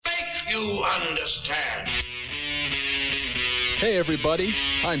you understand? Hey everybody,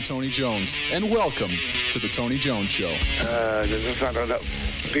 I'm Tony Jones, and welcome to the Tony Jones Show. It's not enough.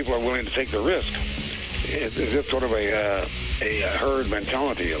 People are willing to take the risk. It's just sort of a herd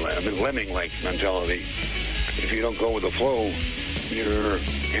mentality, a lemming-like mentality. If you don't go with the flow, you're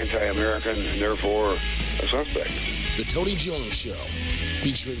anti-American and therefore a suspect. The Tony Jones Show,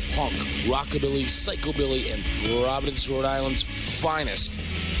 featuring punk, rockabilly, psychobilly, and Providence, Rhode Island's finest,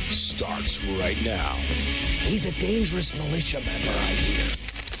 starts right now. He's a dangerous militia member, I hear.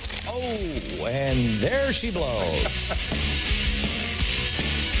 Oh, and there she blows.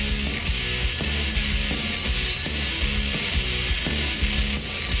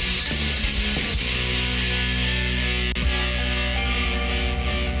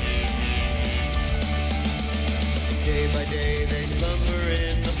 Day by day they slumber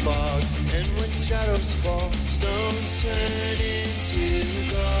in the fog, and when shadows fall, stones turn into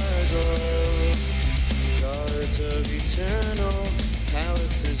gargoyles. Guards of eternal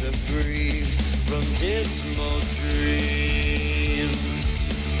palaces of grief from dismal dreams.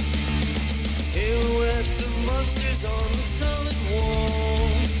 Silhouettes of monsters on the solid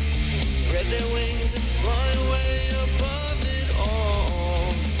walls spread their wings and fly away above it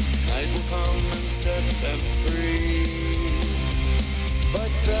all. Night will come and set them free,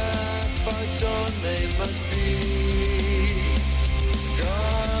 but back by dawn they must be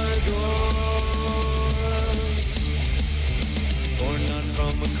gargoyles. Born not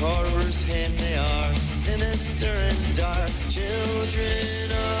from a carver's hand, they are sinister and dark,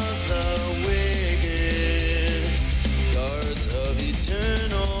 children of the wicked. Guards of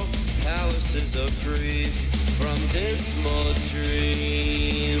eternal palaces of grief from dismal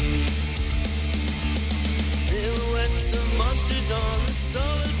dreams. Silhouettes of monsters on the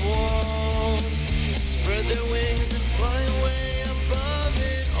solid walls spread their wings and fly away above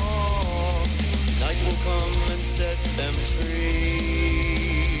it all. Night will come and set them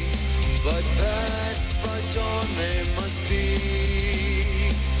free, but back by dawn they must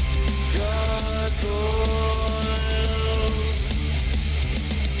be gargoyles.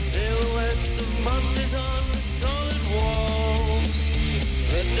 Silhouettes of monsters on the solid walls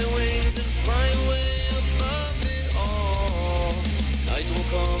spread their wings and fly away above it all. Night will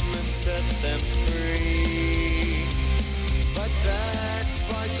come and set them free, but back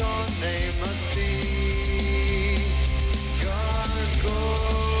by dawn they must be gargoyles.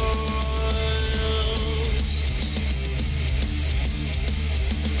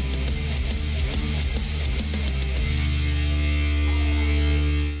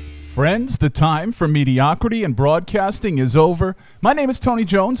 Friends, the time for mediocrity and broadcasting is over. My name is Tony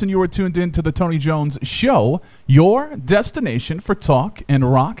Jones, and you are tuned in to the Tony Jones Show, your destination for talk and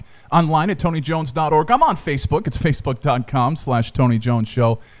rock, online at TonyJones.org. I'm on Facebook. It's facebook.com/Tony Jones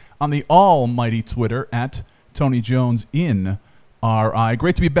Show. On the almighty Twitter at Tony Jones in RI.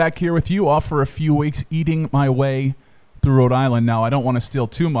 Great to be back here with you, off for a few weeks, eating my way through Rhode Island. Now, I don't want to steal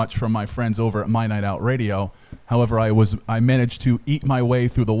too much from my friends over at My Night Out Radio. However, I managed to eat my way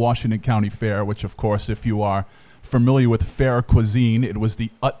through the Washington County Fair, which, of course, if you are familiar with fair cuisine, it was the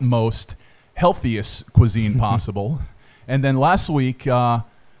utmost healthiest cuisine possible. And then last week, I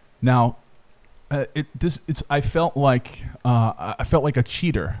felt like a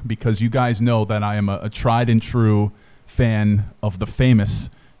cheater, because you guys know that I am a tried and true fan of the famous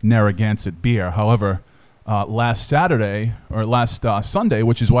Narragansett beer. However, last Sunday,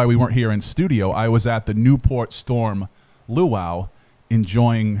 which is why we weren't here in studio, I was at the Newport Storm Luau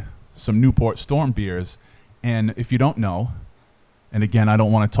enjoying some Newport Storm beers. And if you don't know, and again, I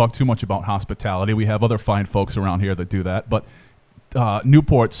don't want to talk too much about hospitality. We have other fine folks around here that do that. But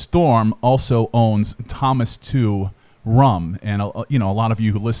Newport Storm also owns Thomas II rum. And, a lot of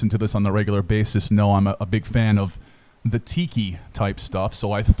you who listen to this on a regular basis know I'm a big fan of the tiki type stuff.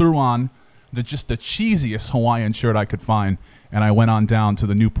 So I threw on the cheesiest Hawaiian shirt I could find, and I went on down to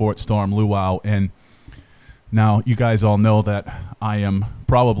the Newport Storm Luau. And now you guys all know that I am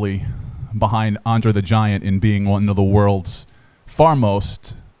probably behind Andre the Giant in being one of the world's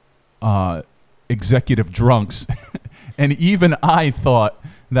foremost executive drunks. And even I thought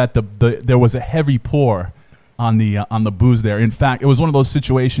that there was a heavy pour on the booze there. In fact, it was one of those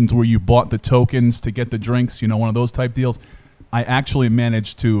situations where you bought the tokens to get the drinks, one of those type deals. I actually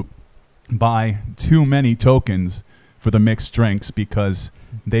managed to buy too many tokens for the mixed drinks because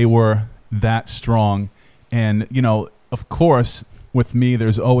they were that strong. And, of course, with me,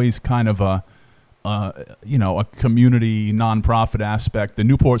 there's always kind of a community nonprofit aspect. The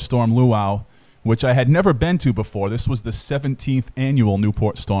Newport Storm Luau, which I had never been to before. This was the 17th annual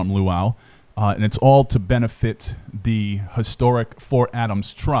Newport Storm Luau. and it's all to benefit the historic Fort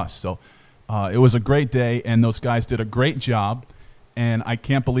Adams Trust. So it was a great day, and those guys did a great job, and I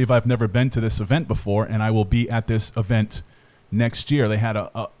can't believe I've never been to this event before, and I will be at this event next year. They had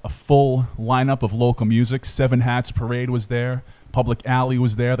a full lineup of local music. Seven Hats Parade was there. Public Alley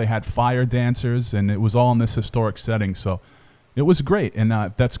was there. They had fire dancers, and it was all in this historic setting. So it was great, and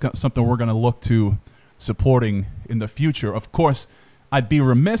that's something we're going to look to supporting in the future. Of course, I'd be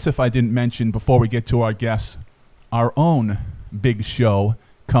remiss if I didn't mention, before we get to our guests, our own big show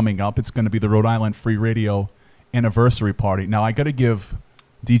coming up. It's going to be the Rhode Island Free Radio anniversary party. Now, I got to give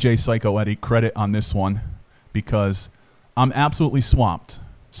DJ Psycho Eddie credit on this one because I'm absolutely swamped.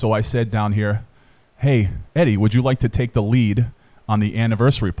 So I said down here, hey, Eddie, would you like to take the lead on the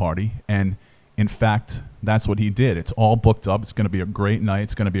anniversary party? And in fact, that's what he did. It's all booked up. It's going to be a great night.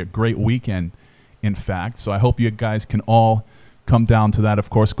 It's going to be a great weekend, in fact. So I hope you guys can all come down to that. Of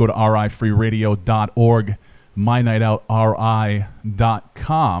course, go to rifreeradio.org,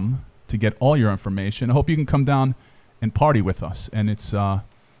 mynightoutri.com to get all your information. I hope you can come down and party with us. And it's we're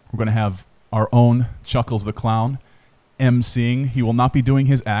going to have our own Chuckles the Clown emceeing. He will not be doing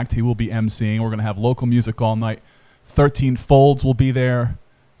his act. He will be emceeing. We're going to have local music all night. 13 Folds will be there.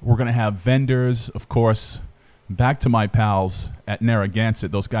 We're going to have vendors, of course. Back to my pals at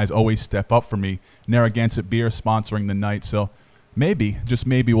Narragansett. Those guys always step up for me. Narragansett Beer sponsoring the night. So maybe, just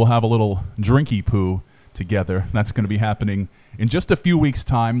maybe, we'll have a little drinky poo together. That's going to be happening in just a few weeks'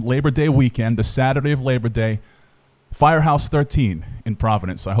 time. Labor Day weekend, the Saturday of Labor Day. Firehouse 13 in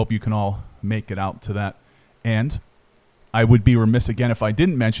Providence. I hope you can all make it out to that. And I would be remiss again if I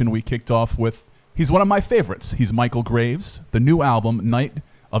didn't mention we kicked off with, he's one of my favorites. He's Michael Graves, the new album, Night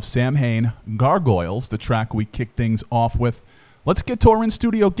of Sam Hain, Gargoyles, the track we kicked things off with. Let's get to our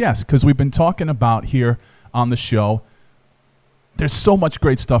in-studio guest, because we've been talking about here on the show. There's so much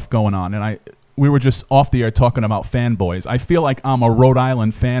great stuff going on, and we were just off the air talking about fanboys. I feel like I'm a Rhode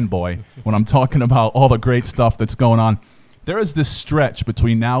Island fanboy when I'm talking about all the great stuff that's going on. There is this stretch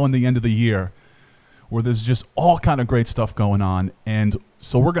between now and the end of the year where there's just all kind of great stuff going on. And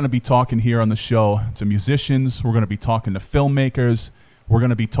so we're going to be talking here on the show to musicians. We're going to be talking to filmmakers. We're going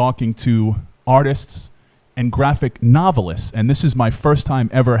to be talking to artists and graphic novelists. And this is my first time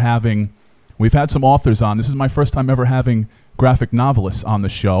ever having, we've had some authors on. This is my first time ever having graphic novelists on the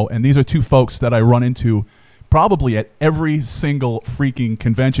show. And these are two folks that I run into probably at every single freaking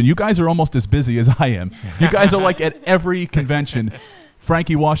convention. You guys are almost as busy as I am. You guys are like at every convention.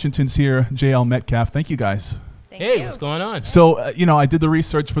 Frankie Washington's here, JL Metcalf. Thank you guys. Hey, what's going on? So, I did the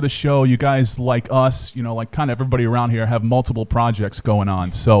research for the show. You guys, like us, like kind of everybody around here, have multiple projects going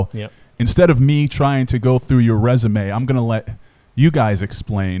on. So instead of me trying to go through your resume, I'm going to let you guys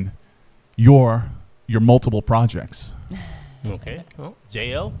explain your multiple projects. Okay. Well,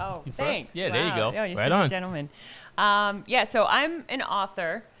 JL. Oh, thanks. Yeah, wow. there you go. Oh, you're right such on. a gentleman. So I'm an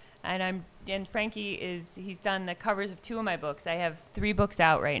author, and Frankie he's done the covers of 2 of my books. I have 3 books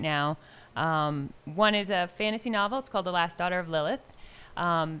out right now. One is a fantasy novel. It's called The Last Daughter of Lilith.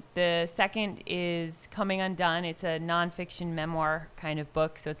 The second is Coming Undone. It's a nonfiction memoir kind of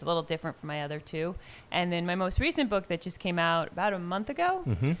book, so it's a little different from my other 2. And then my most recent book that just came out about a month ago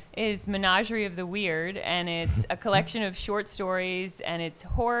is Menagerie of the Weird, and it's a collection of short stories, and it's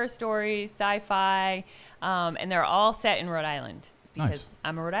horror stories, sci-fi, and they're all set in Rhode Island because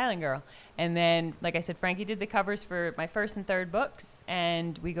I'm a Rhode Island girl. And then, like I said, Frankie did the covers for my first and third books,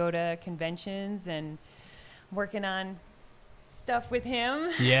 and we go to conventions and working stuff with him.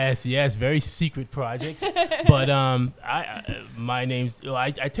 Yes, very secret projects. But my name's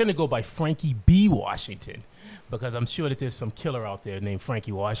I tend to go by Frankie B. Washington because I'm sure that there's some killer out there named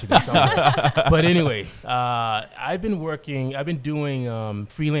Frankie Washington somewhere. But anyway, I've been doing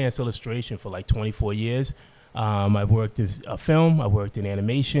freelance illustration for like 24 years. I've worked as a film, I worked in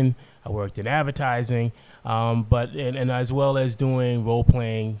animation, I worked in advertising, but as well as doing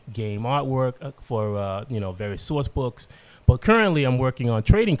role-playing game artwork for various source books. But currently, I'm working on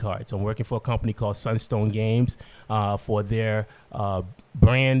trading cards. I'm working for a company called Sunstone Games for their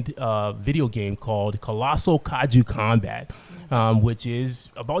brand video game called Colossal Kaiju Combat, which is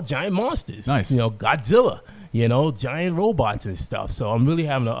about giant monsters. Nice. Godzilla, giant robots and stuff. So I'm really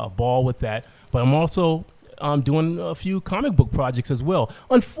having a ball with that. But I'm also doing a few comic book projects as well.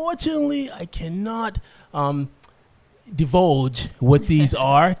 Unfortunately, I cannot divulge what these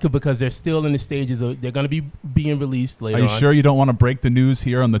are because they're still in the stages of they're going to be being released later on. Are you sure you don't want to break the news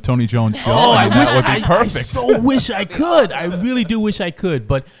here on the Tony Jones Show? Oh, that would be perfect. I so wish I could. I really do wish I could.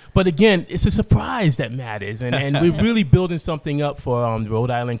 But again, it's a surprise that matters, and we're really building something up for Rhode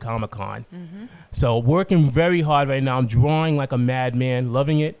Island Comic Con. So working very hard right now. I'm drawing like a madman,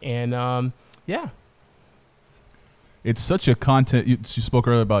 loving it, and Yeah. It's such a content. You spoke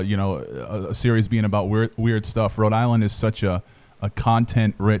earlier about, you know, a series being about weird stuff. Rhode Island is such a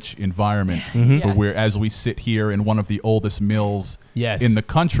content-rich environment for where, as we sit here in one of the oldest mills in the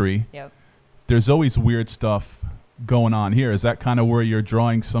country, there's always weird stuff going on here. Is that kind of where you're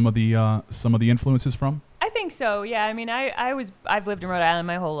drawing some of the influences from? I think so. Yeah. I mean, I've lived in Rhode Island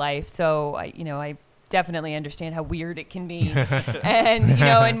my whole life, so I definitely understand how weird it can be. And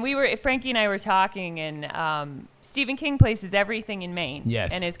and Frankie and I were talking, and Stephen King places everything in Maine.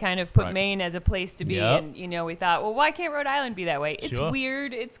 Yes. And has kind of put Maine as a place to be. Yep. And we thought, well, why can't Rhode Island be that way? It's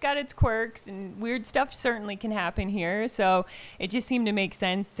weird. It's got its quirks, and weird stuff certainly can happen here. So it just seemed to make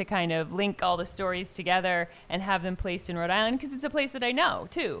sense to kind of link all the stories together and have them placed in Rhode Island, because it's a place that I know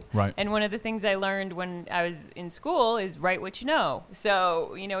too. Right. And one of the things I learned when I was in school is write what you know.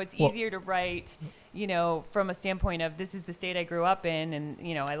 So it's easier to write from a standpoint of, this is the state I grew up in,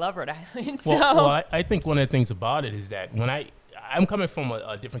 and I love Rhode Island. So well, I think one of the things about it is that when I'm coming from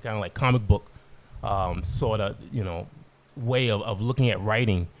a different kind of like comic book sort of way of looking at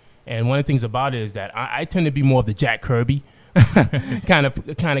writing, and one of the things about it is that I tend to be more of the Jack Kirby kind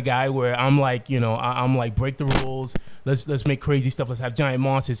of guy, where I'm like I'm like, break the rules. Let's make crazy stuff. Let's have giant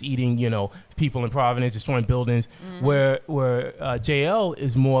monsters eating, people in Providence, destroying buildings. Where JL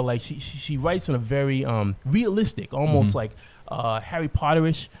is more like she writes in a very realistic, almost like Harry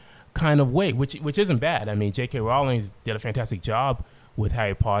Potterish kind of way, which isn't bad. I mean, J.K. Rowling did a fantastic job with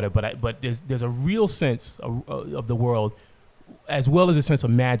Harry Potter, but there's a real sense of the world, as well as a sense of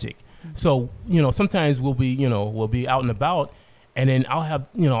magic. So sometimes we'll be out and about, and then I'll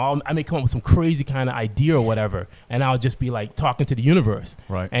have I may come up with some crazy kind of idea or whatever, and I'll just be like talking to the universe,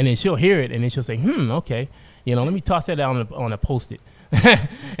 right? And then she'll hear it, and then she'll say, okay, let me toss that out on a Post-it,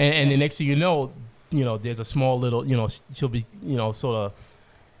 and the next thing you know, there's a small little, she'll be sort of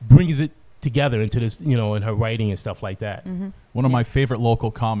brings it together into this, in her writing and stuff like that. One of my favorite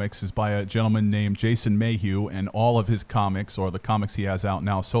local comics is by a gentleman named Jason Mayhew, and all of his comics, or the comics he has out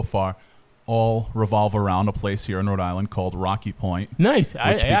now so far, all revolve around a place here in Rhode Island called Rocky Point. Nice.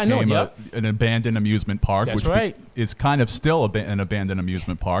 Which I know. became an abandoned amusement park. That's which right. Is kind of still an abandoned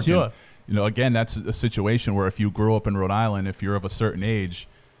amusement park. Sure. And, again, that's a situation where if you grew up in Rhode Island, if you're of a certain age,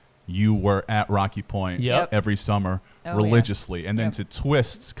 you were at Rocky Point every summer religiously. And then to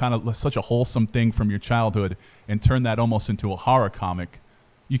twist kind of such a wholesome thing from your childhood and turn that almost into a horror comic,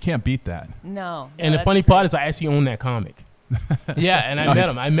 you can't beat that. No. And the funny part is I actually own that comic. And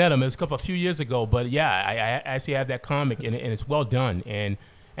I met him. It was a few years ago, but I actually have that comic, and it's well done. And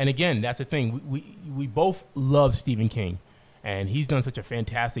again, that's the thing. We both love Stephen King, and he's done such a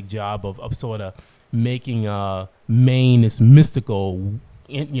fantastic job of sort of making Maine this mystical,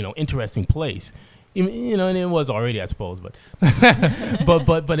 interesting place. And it was already, I suppose, but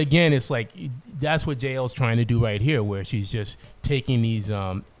but again, it's like that's what JL's trying to do right here, where she's just taking these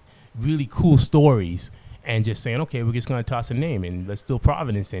really cool stories and just saying, okay, we're just going to toss a name, and let's throw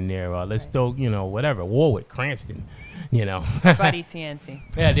Providence in there, or let's throw, whatever, Warwick, Cranston, Buddy Cianci.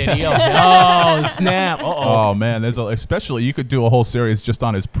 Yeah, there you go. Oh, snap. Oh, man, especially you could do a whole series just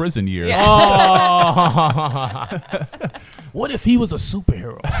on his prison years. Yeah. Oh. What if he was a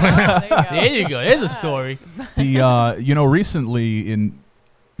superhero? There you go. There's a story. Recently in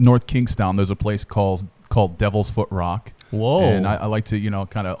North Kingstown, there's a place called Devil's Foot Rock. Whoa. And I like to,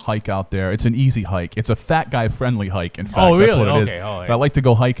 kind of hike out there. It's an easy hike. It's a fat guy friendly hike, in fact. Oh, really? That's what it is. Oh, so I like to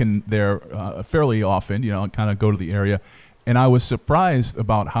go hiking there fairly often, kind of go to the area. And I was surprised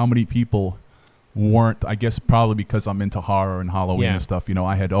about how many people weren't, I guess probably because I'm into horror and Halloween and stuff.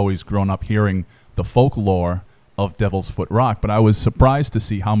 I had always grown up hearing the folklore of Devil's Foot Rock, but I was surprised to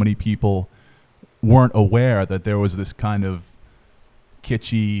see how many people weren't aware that there was this kind of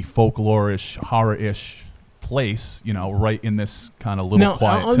kitschy, folklore-ish, horror-ish place, right in this kind of little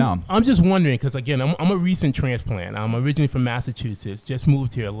quiet town. I'm just wondering, because again, I'm a recent transplant. I'm originally from Massachusetts, just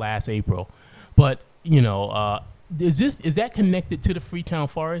moved here last April. But, is that connected to the Freetown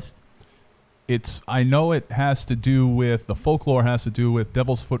Forest? I know it has to do with, the folklore has to do with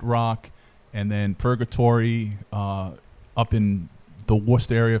Devil's Foot Rock, and then Purgatory up in the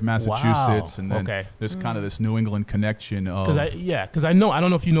Worcester area of Massachusetts, and then there's kind of this New England connection of. Because I don't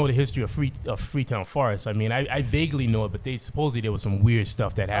know if you know the history of Freetown Forest. I mean, I vaguely know it, but supposedly there was some weird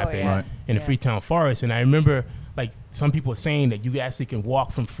stuff that happened in the Freetown Forest, and I remember like some people were saying that you actually can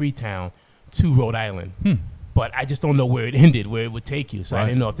walk from Freetown to Rhode Island, but I just don't know where it ended, where it would take you. So I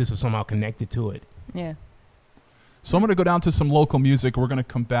didn't know if this was somehow connected to it. Yeah. So I'm going to go down to some local music. We're going to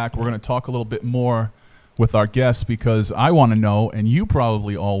come back. We're going to talk a little bit more with our guests, because I want to know, and you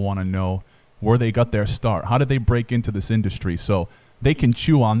probably all want to know, where they got their start. How did they break into this industry? So they can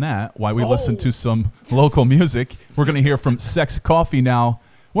chew on that while we listen to some local music. We're going to hear from SEXCoffee now.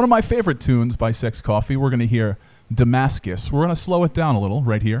 One of my favorite tunes by SEXCoffee. We're going to hear Damascus. We're going to slow it down a little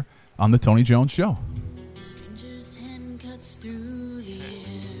right here on the Tony Jones Show. Stranger's hand cuts through the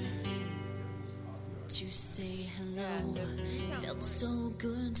air to say hello. Felt so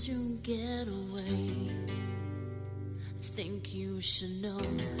good to get away. Think you should know.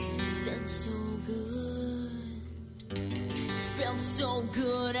 Felt so good. Felt so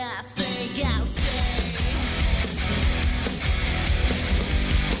good, I think I'll stay.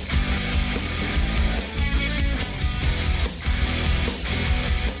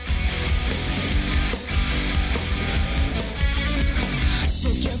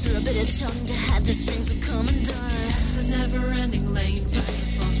 Spoke out through a bit of tongue to hide the strings that come undone. Past was never-ending lane, fighting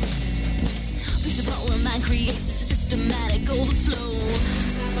falls within. Piece of power mind creates a systematic overflow.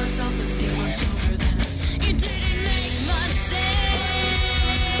 Set myself to feel much stronger than I. It didn't make much sense.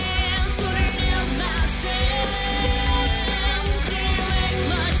 Couldn't help myself. Didn't make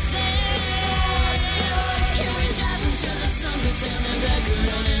much sense. Can we drive until the sun goes down and back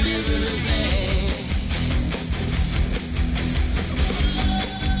around and never look back?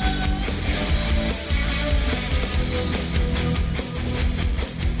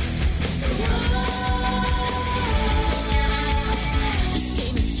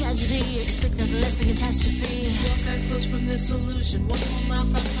 Tragedy, expect nothing less than catastrophe. Walk eyes close from this illusion. One more mile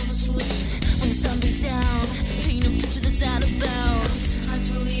from a solution. When the sun beats down, paint a picture that's out of bounds. Tried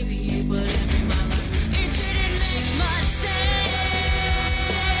to alleviate, but every mile I ran, it didn't make much sense.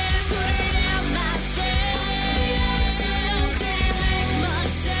 Couldn't help myself. Didn't make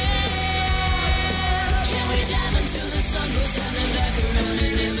much sense. Can we dive until the sun goes down and back around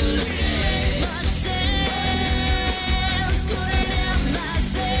and never look back? Much sense. Couldn't help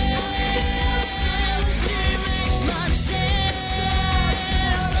myself.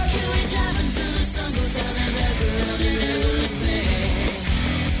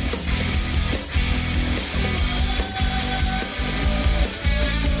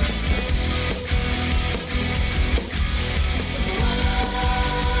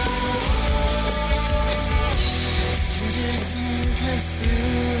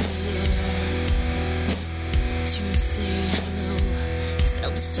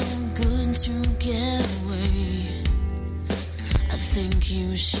 To get away, I think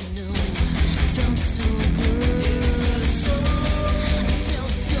you should know. It felt so good. It felt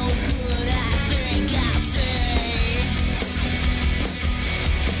so good. I think I'll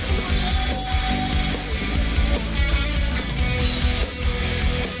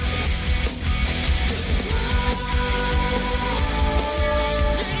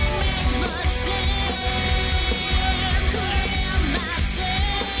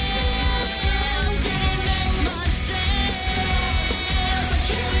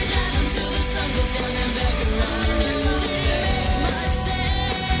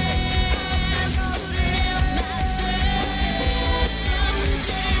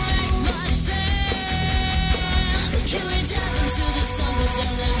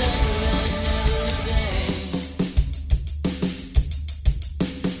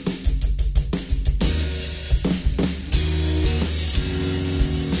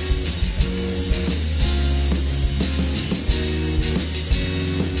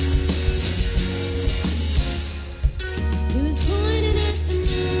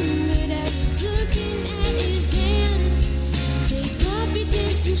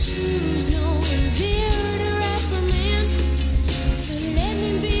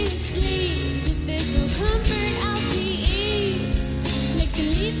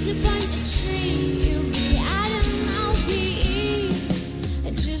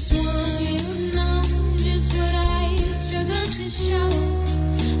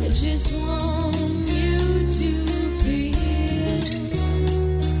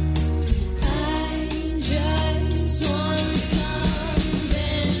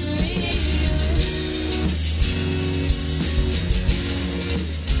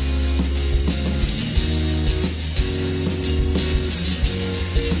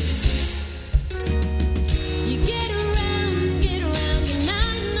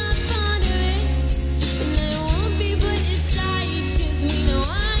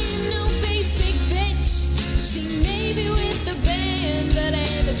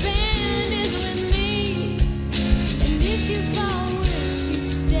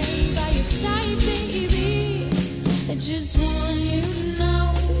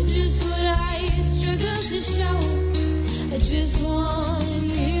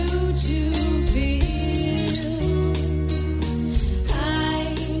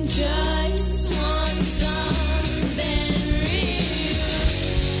just want something real.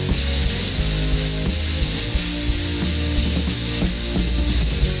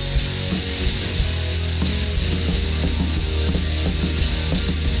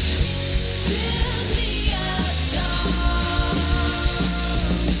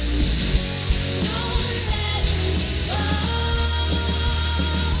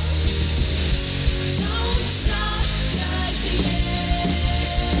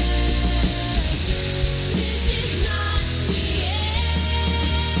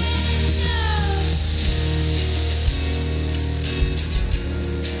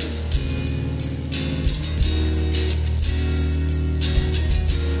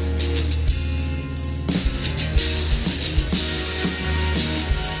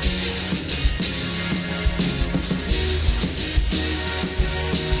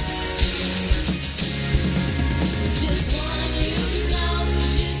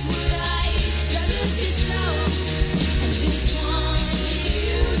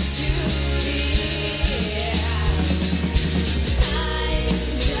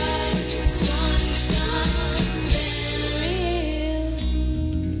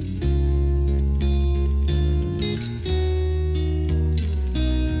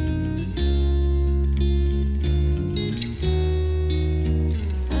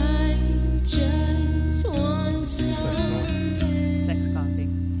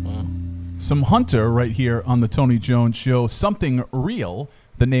 some Hunter right here on the Tony Jones Show. Something Real,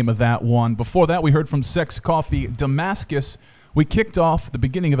 the name of that one. Before that, we heard from SEXCoffee, Damascus. We kicked off the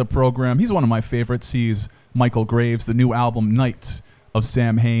beginning of the program. He's one of my favorites. He's Michael Graves, the new album, Nights of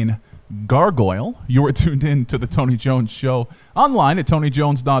Sam Hain, Gargoyle. You are tuned in to the Tony Jones Show online at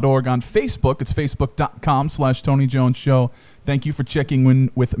TonyJones.org. On Facebook, it's facebook.com/Tony Jones Show. Thank you for checking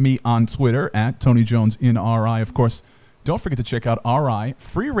in with me on Twitter at Tony Jones in RI. Of course, don't forget to check out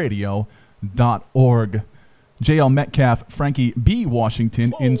RIFreeRadio.org. JL Metcalf, Frankie B.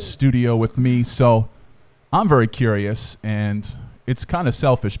 Washington in studio with me. So I'm very curious, and it's kind of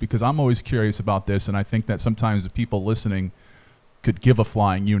selfish because I'm always curious about this, and I think that sometimes the people listening could give a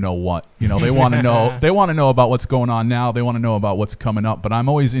flying you-know-what. You know, they want to know. They want to know about what's going on now. They want to know about what's coming up. But I'm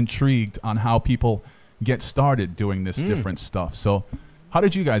always intrigued on how people get started doing this different stuff. So how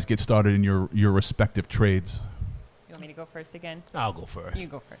did you guys get started in your respective trades? You want me to go first again? I'll go first. You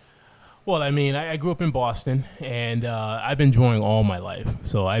go first. Well, I mean, I grew up in Boston, and I've been drawing all my life.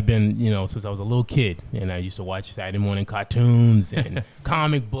 So I've been, since I was a little kid, and I used to watch Saturday morning cartoons and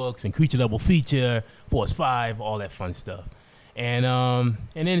comic books and Creature Double Feature, Force 5, all that fun stuff. And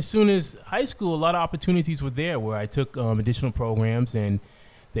then as soon as high school, a lot of opportunities were there where I took additional programs, and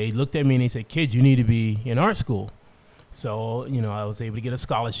they looked at me and they said, "Kid, you need to be in art school." So, I was able to get a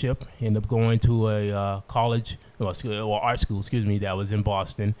scholarship, ended up going to a art school, that was in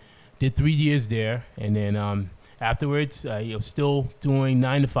Boston. Did 3 years there, and then afterwards, I was still doing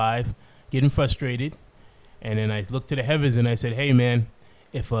 9 to 5, getting frustrated. And then I looked to the heavens and I said, "Hey, man,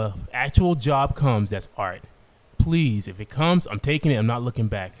 if a actual job comes that's art, please, if it comes, I'm taking it. I'm not looking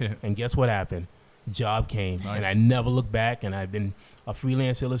back." And guess what happened? Job came, and I never looked back. And I've been a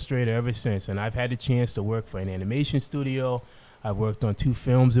freelance illustrator ever since. And I've had the chance to work for an animation studio. I've worked on 2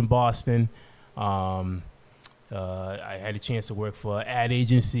 films in Boston. I had a chance to work for ad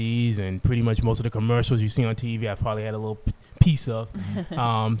agencies, and pretty much most of the commercials you see on TV, I probably had a little piece of.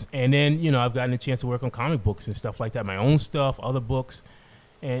 And then, I've gotten a chance to work on comic books and stuff like that, my own stuff, other books.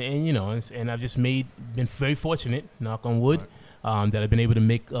 And I've just been very fortunate, knock on wood, that I've been able to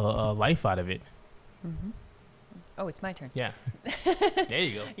make a life out of it. Mm-hmm. Oh, it's my turn. Yeah. There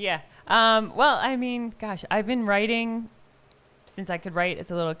you go. Yeah. Well, I mean, gosh, I've been writing since I could write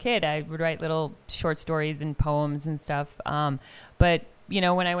as a little kid. I would write little short stories and poems and stuff. But,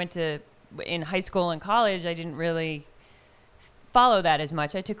 when I went in high school and college, I didn't really follow that as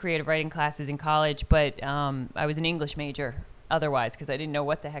much. I took creative writing classes in college, but I was an English major otherwise because I didn't know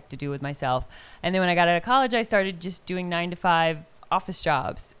what the heck to do with myself. And then when I got out of college, I started just doing 9 to 5 office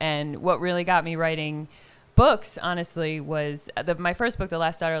jobs. And what really got me writing books, honestly, was my first book, The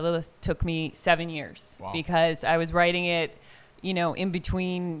Last Daughter of Lilith, took me 7 years. Wow. Because I was writing it, in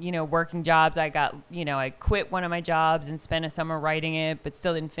between, working jobs. I got, I quit one of my jobs and spent a summer writing it, but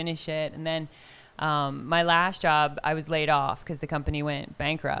still didn't finish it. And then my last job, I was laid off because the company went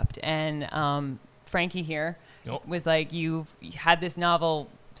bankrupt. And Frankie here was like, "You've had this novel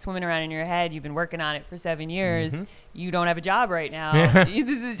swimming around in your head. You've been working on it for 7 years. Mm-hmm. You don't have a job right now.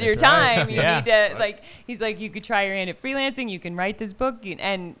 This is your time. You need to he's like, you could try your hand at freelancing. You can write this book."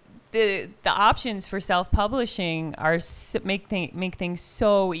 And the options for self-publishing are make things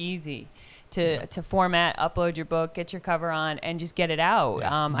so easy to format, upload your book, get your cover on, and just get it out.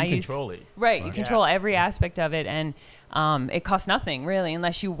 You control it. Right. You control every aspect of it. And it costs nothing, really,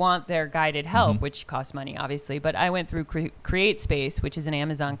 unless you want their guided help, which costs money, obviously. But I went through CreateSpace, which is an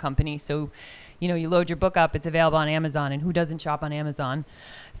Amazon company. So, you load your book up, it's available on Amazon, and who doesn't shop on Amazon?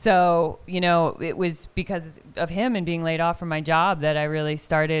 So, it was because of him and being laid off from my job that I really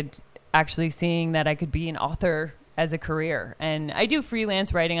started actually seeing that I could be an author as a career. And I do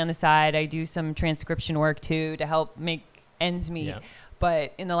freelance writing on the side. I do some transcription work, too, to help make ends meet. Yeah.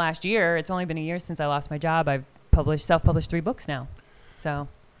 But in the last year, it's only been a year since I lost my job, I've self-published 3 books now. So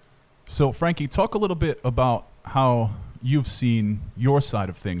Frankie, talk a little bit about how you've seen your side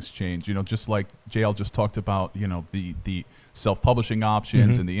of things change. Just like JL just talked about, the self-publishing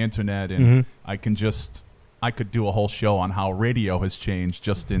options and the internet, and I could do a whole show on how radio has changed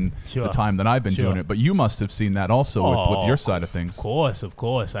just in the time that I've been doing it. But you must have seen that also with your side of things. Of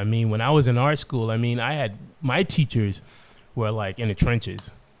course. I mean, when I was in art school, I had my teachers were like in the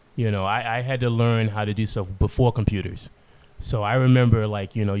trenches. I had to learn how to do stuff before computers. So I remember,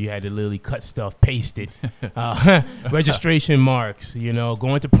 you had to literally cut stuff, paste it, registration marks,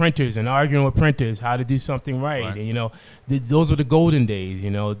 going to printers and arguing with printers how to do something right. And, those were the golden days,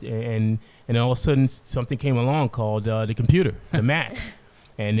 and all of a sudden something came along called the computer, the Mac.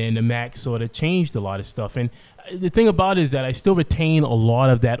 And then the Mac sort of changed a lot of stuff. And the thing about it is that I still retain a lot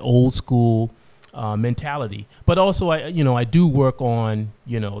of that old school mentality. But also, I do work on,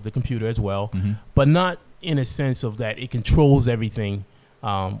 the computer as well, but not in a sense of that it controls everything,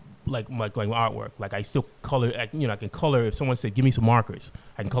 like artwork. Like I still color, I can color. If someone said, give me some markers,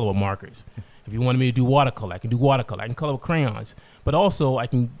 I can color with markers. If you wanted me to do watercolor, I can do watercolor. I can color with crayons. But also, I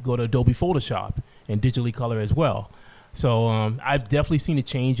can go to Adobe Photoshop and digitally color as well. So I've definitely seen a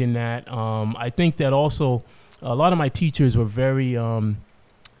change in that. I think that also a lot of my teachers were very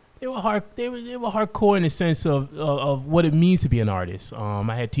they were hardcore in the sense of what it means to be an artist.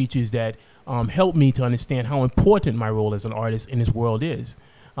 I had teachers that helped me to understand how important my role as an artist in this world is.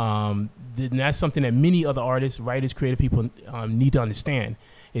 And that's something that many other artists, writers, creative people need to understand,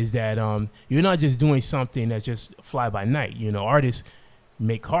 is that you're not just doing something that's just fly by night. Artists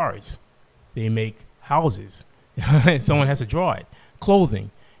make cars, they make houses, and someone has to draw it.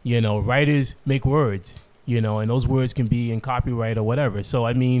 Clothing, writers make words, and those words can be in copyright or whatever. So,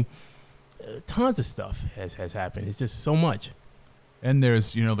 I mean, tons of stuff has happened. It's just so much. And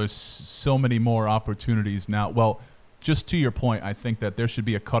there's so many more opportunities now. Well, just to your point, I think that there should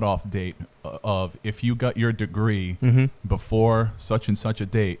be a cutoff date of if you got your degree before such and such a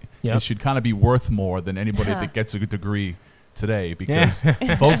date, it should kind of be worth more than anybody that gets a degree today, because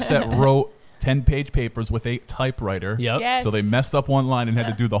folks that wrote 10-page papers with a typewriter, so they messed up one line and had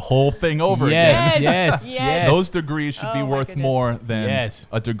to do the whole thing over again. Yes. Those degrees should be worth more than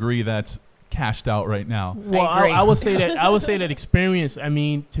a degree that's cashed out right now. Well, I will say that. I will say that experience. I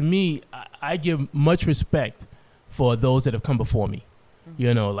mean, to me, I give much respect for those that have come before me.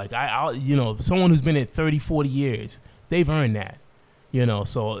 Like someone who's been at 30, 40 years, they've earned that.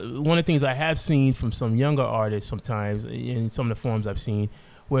 So one of the things I have seen from some younger artists sometimes in some of the forums I've seen,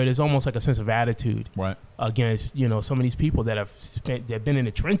 where there's almost like a sense of attitude against, some of these people that have been in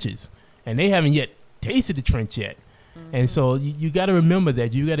the trenches and they haven't yet tasted the trench yet. And so you got to remember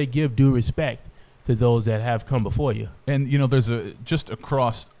that you got to give due respect to those that have come before you. And, there's just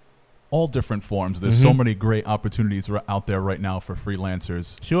across all different forms, there's so many great opportunities out there right now for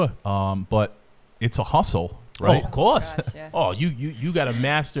freelancers. Sure. But it's a hustle, right? Oh, of course. Gosh, yeah. Oh, you got to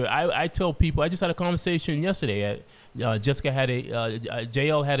master. I tell people, I just had a conversation yesterday. Jessica had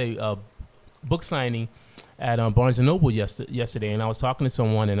JL had a book signing at Barnes & Noble yesterday, and I was talking to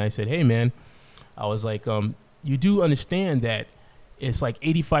someone, and I said, hey, man, I was like, you do understand that it's like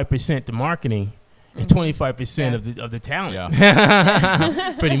 85% the marketing and 25% of the talent.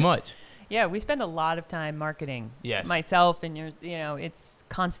 Yeah. Pretty much. Yeah, we spend a lot of time marketing. Yes. Myself and it's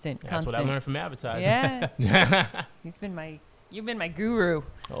constant. That's what I learned from advertising. Yeah. You've been my guru.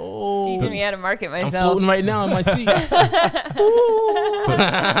 Oh. Teaching me how to market myself. I'm floating right now in my seat.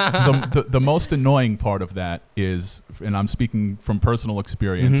 The most annoying part of that is, and I'm speaking from personal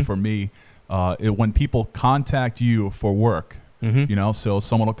experience for me, when people contact you for work, so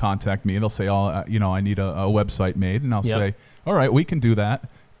someone will contact me and they'll say, I need a website made, and I'll say, all right, we can do that.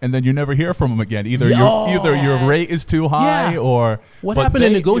 And then you never hear from them again. Either your rate is too high, or what happened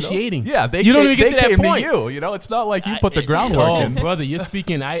in negotiating? You don't even get to that point. To you. It's not like you put the groundwork in. Brother, you're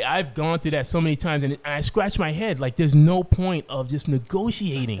speaking. I've gone through that so many times, and I scratch my head like there's no point of just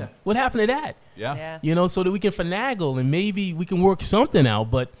negotiating. What happened to that? Yeah. So that we can finagle and maybe we can work something out.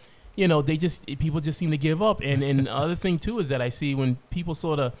 But people just seem to give up. And the other thing too is that I see when people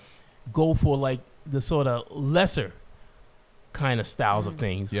sort of go for like the sort of lesser kind of styles of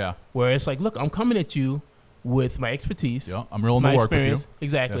things. Yeah. Where it's like, look, I'm coming at you with my expertise. Yeah, I'm willing to work with you.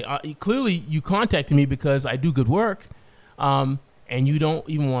 Exactly. Yeah. Clearly, you contacted me because I do good work, and you don't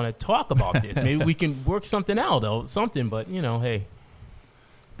even want to talk about this. Maybe we can work something out, but hey.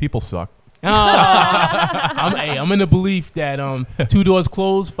 People suck. I'm in the belief that 2 doors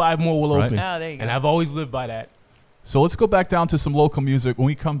closed, 5 more will open. Oh, there you go. And I've always lived by that. So let's go back down to some local music. When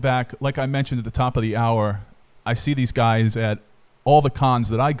we come back, like I mentioned at the top of the hour, I see these guys at all the cons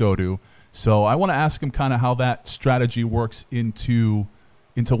that I go to. So I want to ask them kind of how that strategy works into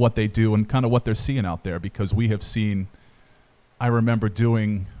what they do and kind of what they're seeing out there, because we have seen, I remember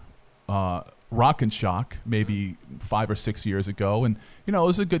doing Rock and Shock maybe 5 or 6 years ago, and it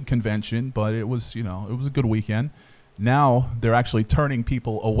was a good convention, but it was a good weekend. Now they're actually turning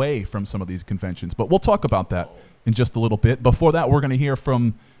people away from some of these conventions, but we'll talk about that in just a little bit. Before that, we're going to hear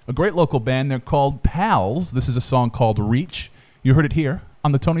from a great local band. They're called Pals. This is a song called Reach. You heard it here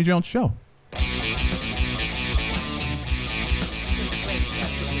on The Tony Jones Show. It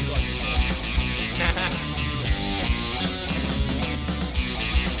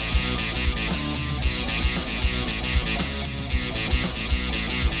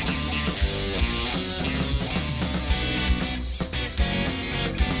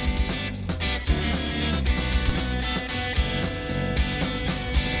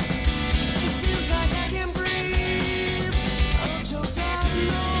feels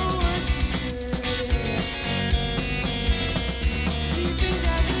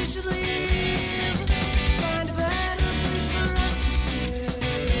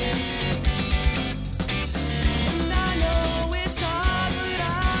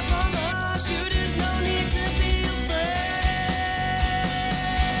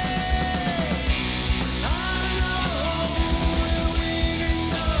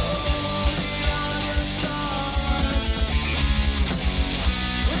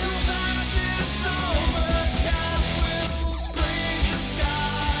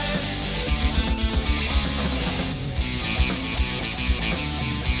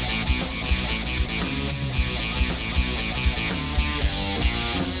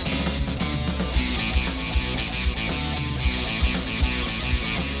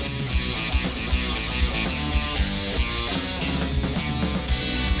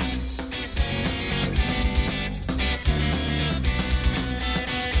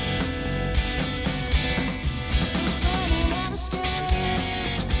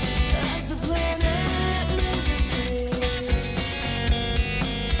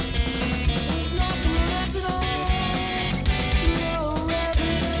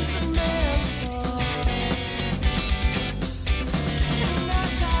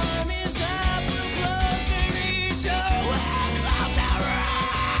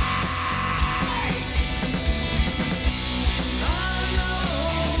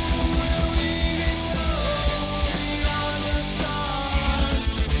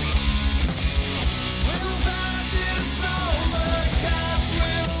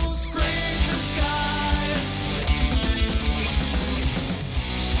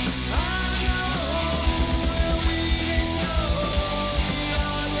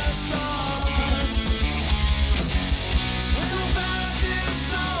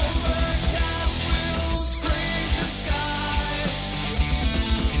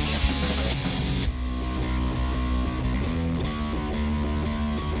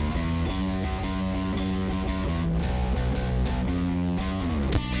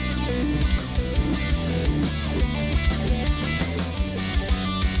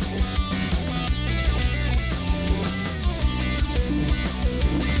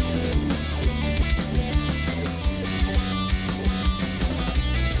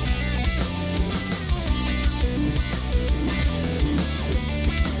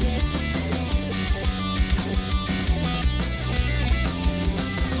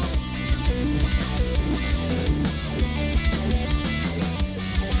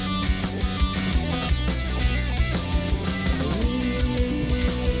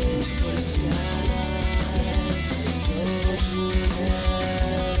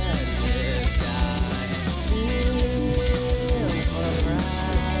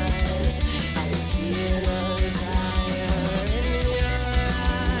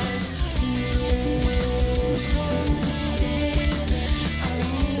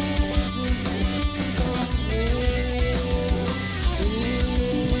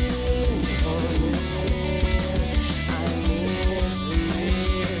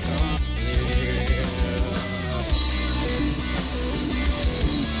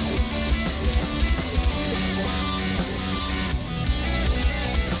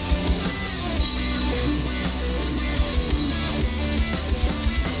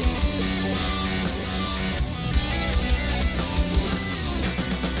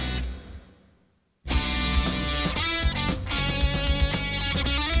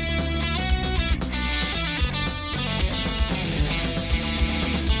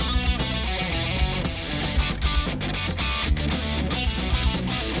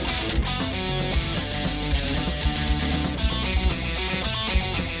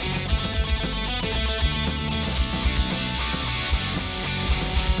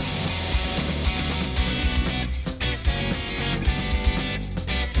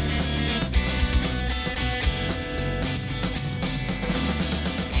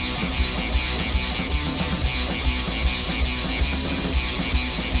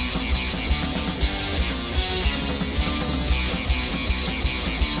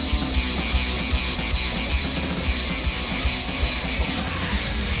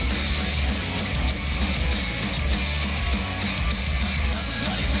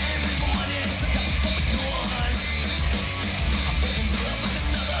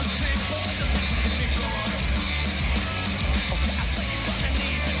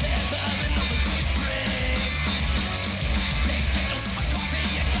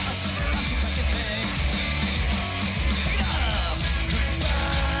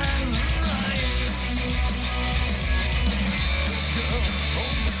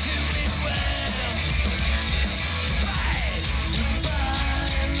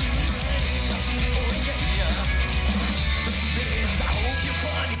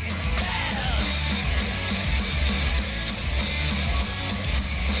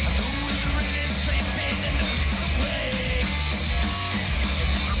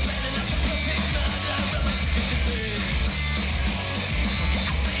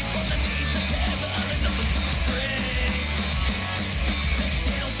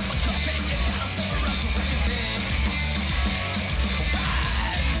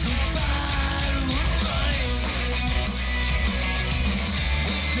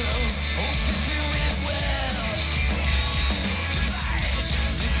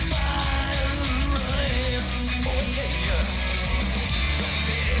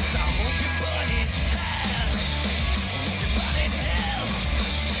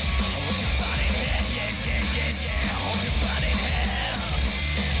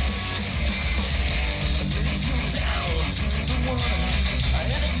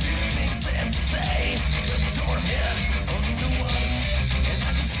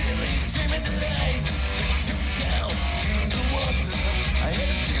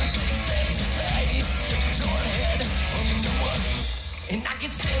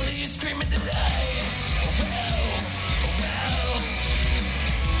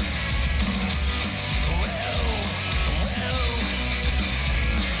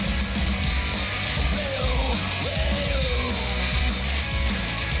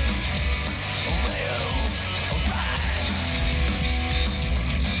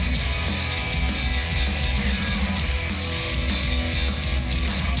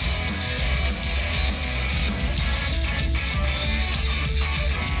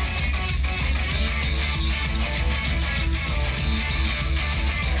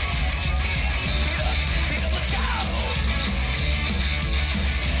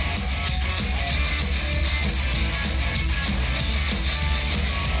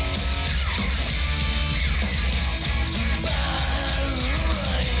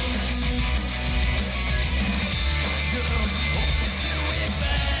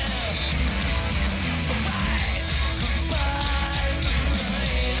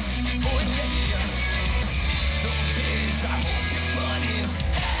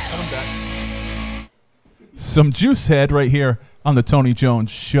some Juicehead right here on the Tony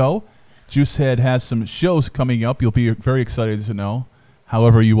Jones Show. Juicehead has some shows coming up. You'll be very excited to know.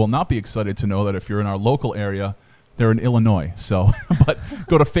 However, you will not be excited to know that if you're in our local area, they're in Illinois. So, but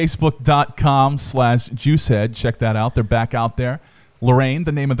go to facebook.com/Juicehead. Check that out. They're back out there. Lorraine,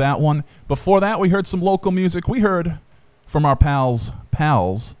 the name of that one. Before that, we heard some local music. We heard from our pals,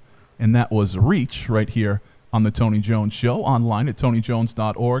 and that was Reach right here on the Tony Jones Show, online at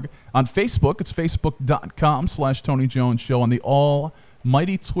tonyjones.org. On Facebook, it's facebook.com/Tony Jones Show. On the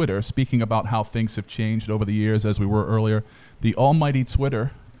almighty Twitter, speaking about how things have changed over the years as we were earlier, the almighty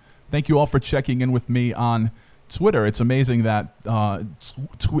Twitter. Thank you all for checking in with me on Twitter. It's amazing that, for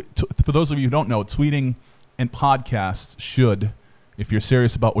those of you who don't know, tweeting and podcasts should, if you're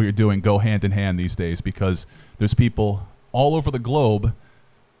serious about what you're doing, go hand in hand these days, because there's people all over the globe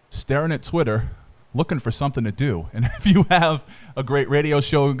staring at Twitter looking for something to do. And if you have a great radio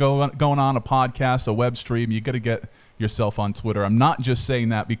show going on, a podcast, a web stream, you got to get yourself on Twitter. I'm not just saying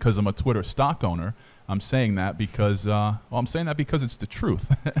that because I'm a Twitter stock owner. I'm saying that because it's the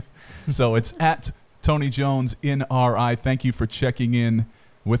truth. So it's at Tony Jones in RI. Thank you for checking in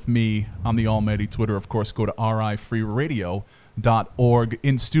with me on the almighty Twitter. Of course, go to rifreeradio.org.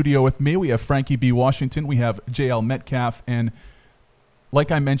 In studio with me, we have Frankie B. Washington. We have JL Metcalf. And like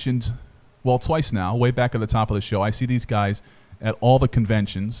I mentioned, well, twice now, way back at the top of the show, I see these guys at all the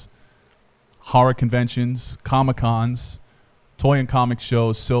conventions, horror conventions, Comic-Cons, toy and comic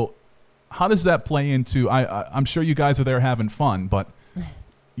shows. So how does that play into, I'm sure you guys are there having fun, but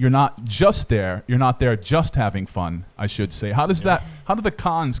you're not just there. You're not there just having fun, I should say. How do the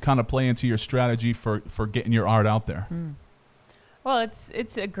cons kind of play into your strategy for getting your art out there? Well, it's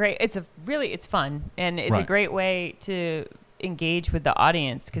fun, and it's a great way to engage with the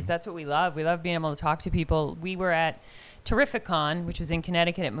audience, because that's what we love. We love being able to talk to people. We were at Terrificon, which was in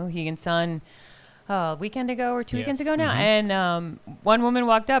Connecticut at Mohegan Sun a weekend ago or 2 weekends ago now. And one woman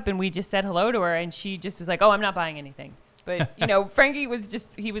walked up and we just said hello to her, and she just was like, "Oh, I'm not buying anything." But, Frankie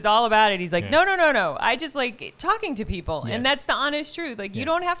he was all about it. He's like, no. I just like talking to people. Yes. And that's the honest truth. Like, you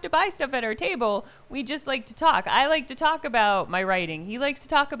don't have to buy stuff at our table. We just like to talk. I like to talk about my writing. He likes to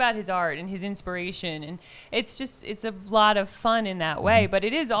talk about his art and his inspiration. And it's a lot of fun in that way. But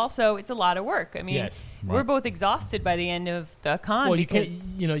it is also, it's a lot of work. I mean, we're both exhausted by the end of the con. Well, you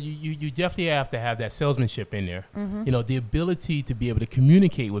definitely have to have that salesmanship in there. The ability to be able to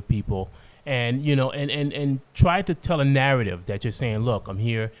communicate with people. And and try to tell a narrative that you're saying, look, I'm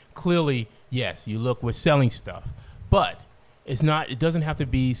here. Clearly, yes, we're selling stuff, but it doesn't have to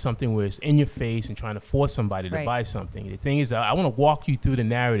be something where it's in your face and trying to force somebody to buy something. The thing is, I want to walk you through the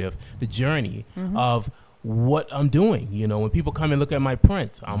narrative, the journey of what I'm doing. When people come and look at my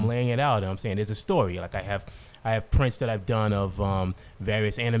prints, I'm laying it out and I'm saying there's a story. Like I have prints that I've done of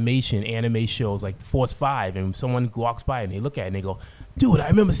various anime shows like Force 5, and someone walks by and they look at it and they go, "Dude, I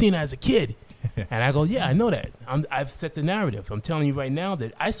remember seeing that as a kid." And I go, "Yeah, I know that. I've set the narrative. I'm telling you right now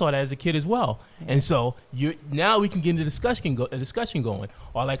that I saw that as a kid as well." And so now we can get into discussion going.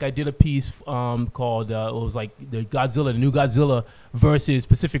 Or like I did a piece called it was like the new Godzilla versus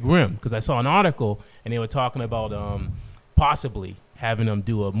Pacific Rim, because I saw an article and they were talking about possibly having them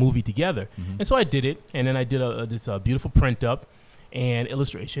do a movie together. And so I did it, and then I did this beautiful print up and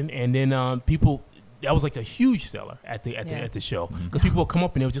illustration, and then that was like a huge seller at the show, because people would come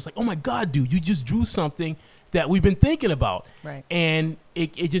up and they were just like, "Oh my God, dude, you just drew something that we've been thinking about." Right. And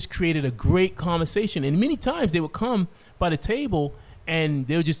it just created a great conversation. And many times they would come by the table and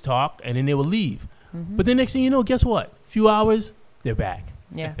they would just talk and then they would leave. But then next thing you know, guess what? A few hours, they're back.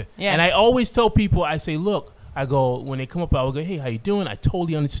 Yeah. And I always tell people, I say, look, I go, when they come up, I will go, "Hey, how you doing? I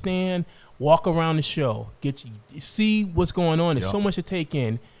totally understand. Walk around the show, see what's going on. There's so much to take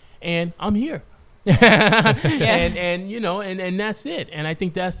in, and I'm here." And that's it. And I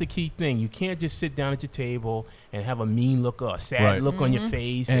think that's the key thing. You can't just sit down at your table and have a mean look or a sad look on your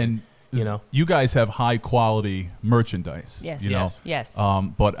face. And you guys have high quality merchandise. Yes. Yes.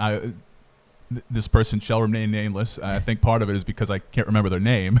 But this person shall remain nameless. I think part of it is because I can't remember their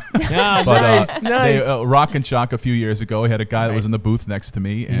name. Nice. Rock and Shock a few years ago, he had a guy that was in the booth next to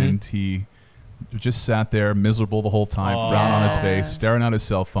me, and he just sat there miserable the whole time, frown on his face, staring at his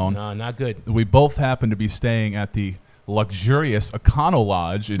cell phone. No, not good. We both happened to be staying at the luxurious Econo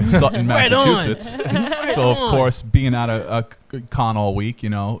Lodge in Sutton, Massachusetts. So, of course, being at a con all week,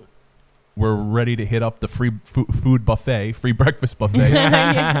 we're ready to hit up the free food buffet, free breakfast buffet.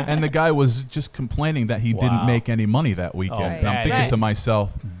 And the guy was just complaining that he didn't make any money that weekend. And I'm thinking to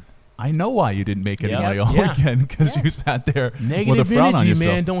myself, I know why you didn't make any Yep. money all Yeah. weekend, because Yeah. you sat there Negative with a frown on energy, yourself.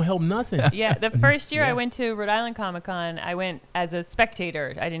 man, don't help nothing. Yeah, the first year I went to Rhode Island Comic Con, I went as a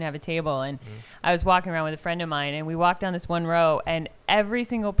spectator. I didn't have a table, and I was walking around with a friend of mine, and we walked down this one row, and every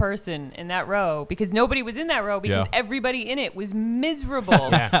single person in that row, because nobody was in that row, because everybody in it was miserable.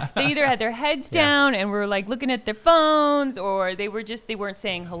 They either had their heads down and were like looking at their phones, or they weren't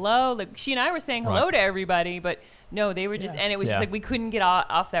saying hello. Like she and I were saying hello to everybody, but no, they were just, and it was just like we couldn't get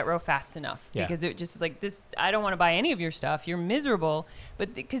off that row fast enough because it just was like this. I don't want to buy any of your stuff. You're miserable,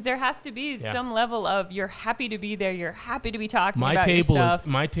 but because there has to be some level of you're happy to be there. You're happy to be talking about your stuff.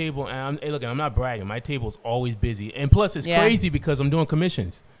 My table, and I'm not bragging. My table's always busy, and plus it's crazy because I'm doing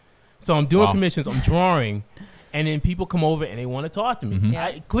commissions. So I'm doing commissions. I'm drawing, and then people come over and they want to talk to me.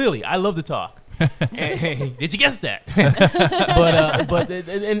 Mm-hmm. I love to talk. Did you guess that? but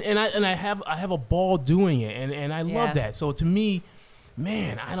I have a ball doing it, and I love that. So to me,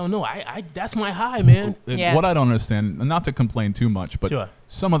 man, I don't know. I that's my high, man. What I don't understand, not to complain too much, but Sure.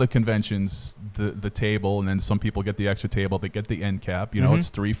 some of the conventions, the table, and then some people get the extra table. They get the end cap. You know, it's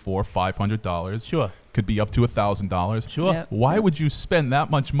 $300, $400, $500. Sure. Could be up to $1,000. Sure. Yep. Why would you spend that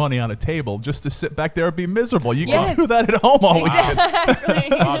much money on a table just to sit back there and be miserable? You can do that at home all weekend.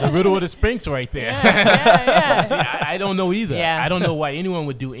 The riddle of the Sphinx right there. Yeah. I don't know either. Yeah. I don't know why anyone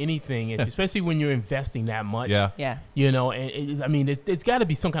would do anything, especially when you're investing that much. Yeah. You know, and I mean, it's got to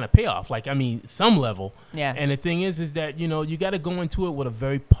be some kind of payoff. Like, I mean, some level. Yeah. And the thing is that, you know, you got to go into it with a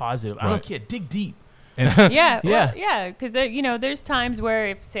very positive. I don't care. Dig deep. Because you know, there's times where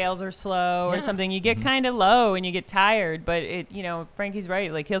if sales are slow or something, you get kind of low and you get tired. But you know, Frankie's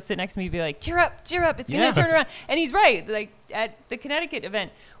right. Like he'll sit next to me and be like, "Cheer up, it's gonna turn around." And he's right. Like at the Connecticut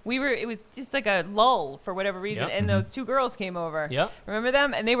event, it was just like a lull for whatever reason, and those two girls came over. Yep. Remember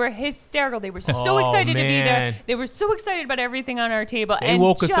them? And they were hysterical. They were so excited to be there. They were so excited about everything on our table. They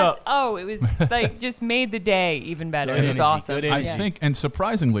woke us up. Oh, it was like just made the day even better. Good It was energy, awesome. good I energy. think, and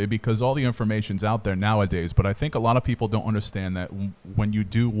surprisingly, because all the information's out there nowadays, but I think a lot of people don't understand that when you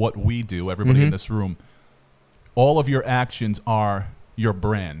do what we do, everybody in this room, all of your actions are your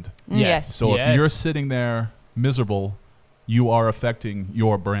brand. Yes. So if you're sitting there miserable, you are affecting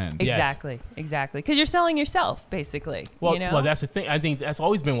your brand. Exactly. Because you're selling yourself, basically. Well, you know? well, that's the thing. I think that's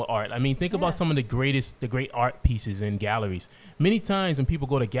always been with art. I mean, think about some of the great art pieces in galleries. Many times when people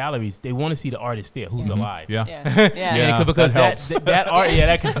go to galleries, they want to see the artist there who's alive. Yeah. Because that art,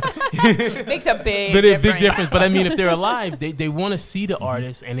 that makes a big difference. But I mean, if they're alive, they want to see the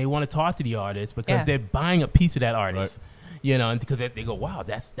artist and they want to talk to the artist because they're buying a piece of that artist. Right. You know, and because they go, wow,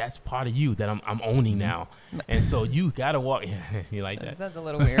 that's part of you that I'm owning now, and so you gotta walk. You like that? That's a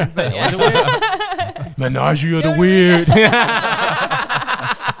little weird, but Was it weird? Menagerie of the weird.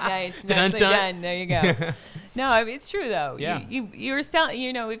 Nice, nicely done. There you go. No, I mean, it's true though. Yeah. You're selling.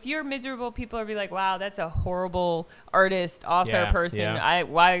 You know, if you're miserable, people will be like, "Wow, that's a horrible artist, author, person. Yeah.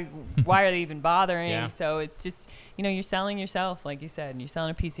 Why are they even bothering?" Yeah. So it's just, you know, you're selling yourself, like you said, and you're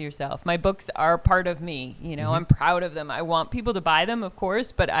selling a piece of yourself. My books are part of me. You know, I'm proud of them. I want people to buy them, of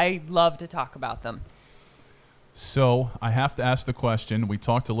course, but I love to talk about them. So I have to ask the question. We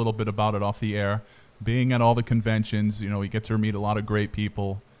talked a little bit about it off the air. Being at all the conventions, you know, you get to meet a lot of great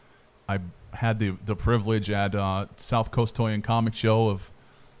people. I had the privilege at South Coast Toy and Comic Show of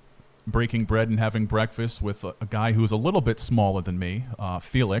breaking bread and having breakfast with a guy who's a little bit smaller than me,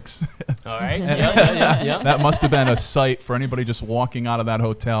 Felix. All right. Yeah. That must have been a sight for anybody just walking out of that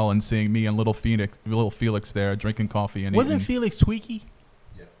hotel and seeing me and little Felix there drinking coffee and Wasn't eating. Felix Tweaky?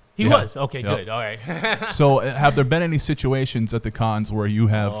 He was? Okay, good. All right. So have there been any situations at the cons where you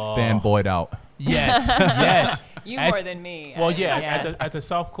have fanboyed out? Yes. More than me. Well, at the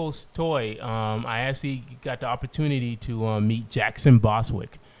South Coast Toy, I actually got the opportunity to meet Jackson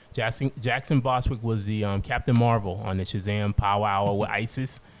Boswick. Jackson Boswick was the Captain Marvel on the Shazam Power Hour with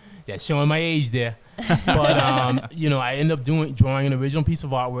ISIS. Yeah, showing my age there. But, you know, I ended up drawing an original piece of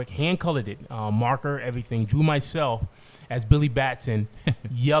artwork, hand-colored it, marker, everything, drew myself as Billy Batson,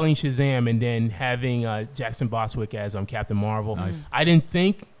 yelling Shazam, and then having Jackson Boswick as Captain Marvel. Nice. I didn't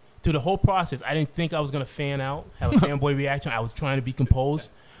think, through the whole process, I didn't think I was going to fan out, have a fanboy reaction. I was trying to be composed.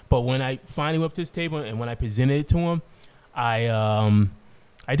 But when I finally went up to this table and when I presented it to him, I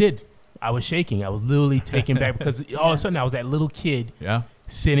did. I was shaking. I was literally taken back because all of a sudden I was that little kid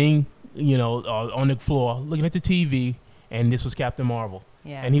sitting, you know, on the floor looking at the TV, and this was Captain Marvel.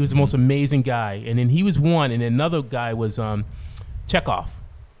 Yeah. And he was the most amazing guy. And then he was one, and then another guy was Chekhov.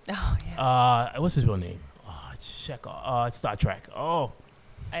 Oh, yeah. What's his real name? Chekhov. Star Trek. Oh.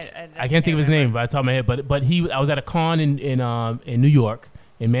 I can't think of his name by the top of my head, but I was at a con in New York,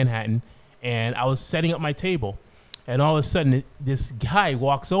 in Manhattan, and I was setting up my table, and all of a sudden this guy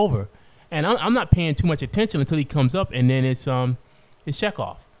walks over, and I'm not paying too much attention until he comes up, and then it's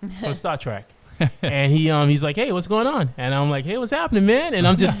Chekhov from Star Trek. And he's like, hey, what's going on? And I'm like, hey, what's happening, man? And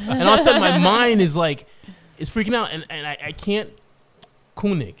I'm just, and all of a sudden my mind is like, it's freaking out, and I can't.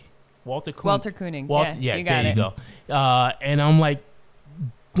 Koenig, Walter Koenig. Yeah, you got there it. you go. And I'm like,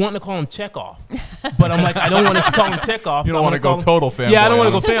 wanting to call him Chekhov, but I'm like, I don't want to call him Chekhov. You don't want to go total fan. Yeah, I don't want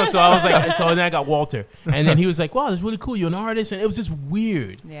to go fan. So I was like, so then I got Walter, and then he was like, wow, that's really cool. You're an artist, and it was just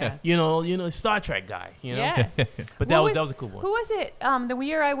weird. Yeah. You know, Star Trek guy. You know. Yeah. But that was a cool one. Who was it?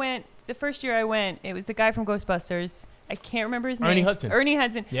 The first year I went, it was the guy from Ghostbusters. I can't remember his name. Ernie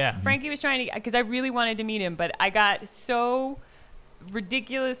Hudson. Yeah. Frankie was trying to, because I really wanted to meet him, but I got so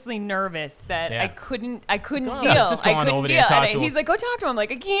ridiculously nervous that I couldn't deal. Just go on over there and talk to him. He's like, go talk to him.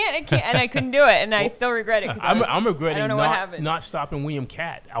 Like, I can't, and I couldn't do it, and I still regret it. I'm regretting not stopping William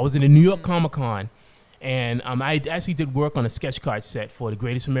Catt. I was in the New York Comic Con, and I actually did work on a sketch card set for The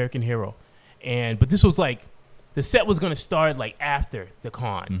Greatest American Hero, but this was like, the set was going to start like after the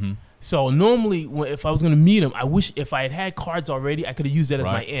con. Mm-hmm. So normally, if I was going to meet him, I wish if I had had cards already, I could have used that as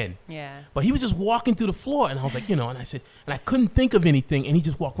my in. Yeah. But he was just walking through the floor, and I was like, and I said, and I couldn't think of anything, and he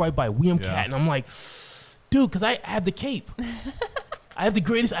just walked right by William Catt, and I'm like, dude, because I have the cape. I have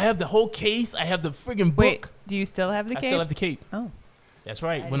the whole case. I have the friggin' book. Wait, do you still have the cape? I still have the cape. Oh. That's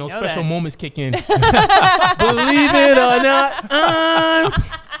right. I When those didn't know special that. moments kick in. Believe it or not,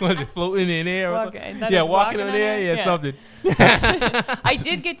 was it floating in air? Walking on air. Yeah, something. I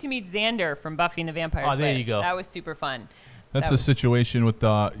did get to meet Xander from Buffy and the Vampire Slayer. Oh, there you go. That was super fun. That's the situation with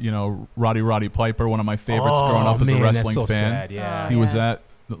Roddy Piper, one of my favorites growing up as a wrestling that's so fan. Sad, yeah. He was at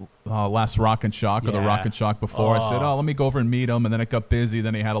the last Rock and Shock or the Rock and Shock before. I said, let me go over and meet him, and then it got busy.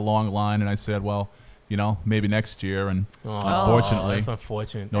 Then he had a long line, and I said, well, maybe next year. And unfortunately, that's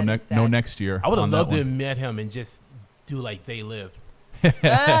unfortunate. No next year. I would have loved to have met him and just do like They Live. That's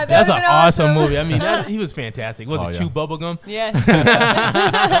That's an awesome movie. I mean, he was fantastic. Was it yeah. Chew Bubblegum? Yeah.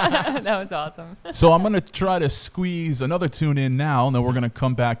 That was awesome. So I'm going to try to squeeze another tune in now, and then we're going to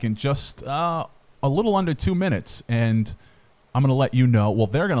come back in just a little under 2 minutes. And I'm going to let you know, well,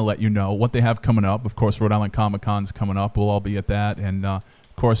 they're going to let you know what they have coming up. Of course, Rhode Island Comic Con's coming up. We'll all be at that. And, of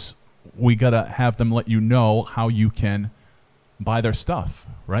course, we got to have them let you know how you can buy their stuff,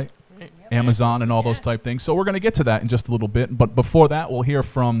 right? Amazon and all those type things. So we're going to get to that in just a little bit. But before that, we'll hear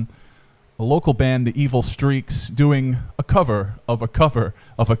from a local band, the Evil Streaks, doing a cover of a cover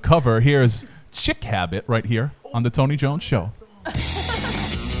of a cover. Here's Chick Habit right here on The Tony Jones Show. Hang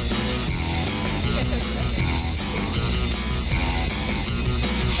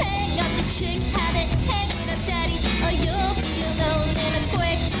up the chick habit, hang it up, daddy, or you'll be alone in a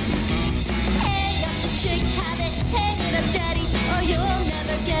quick. Hang up the chick habit, hang it up, daddy, or you'll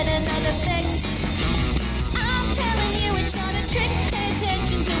never get another fix. I'm telling you it's not a trick, pay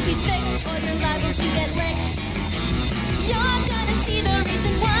attention, don't be fixed, or you're liable to get licked. You're gonna see the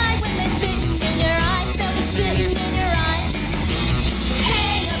reason why when they're spitting in your eye, they'll be spitting in your eye.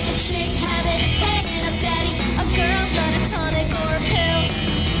 Hang up the chick habit, hang it up, daddy, a girl's not a tonic or a pill.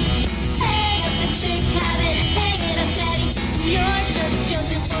 Hang up the chick habit, hang it up, daddy, you're just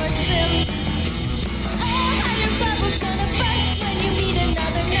jonesing for a spill. Oh, how your bubble's gonna burst when you meet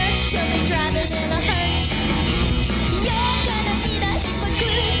another nurse, she'll be driving in a hearse. You're gonna need a hit with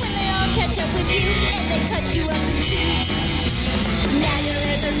glue when they all catch up with you and they cut you up in two. Now your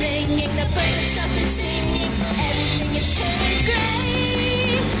ears are ringing, the birds are stopped and singing, everything is turning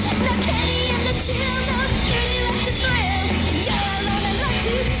gray. No penny in the till, no cutie left to thrill. You're alone and left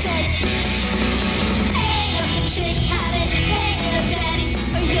to stay. Hang up the chick habit, hang it up, daddy,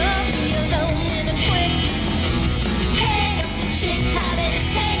 or you'll be alone in a quick. Hang up the chick habit,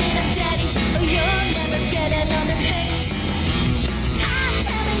 hang it up, daddy, or you'll never get another fix. I'm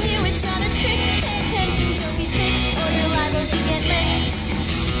telling you it's not a trick, pay attention, don't be thick, or you're liable to get licked.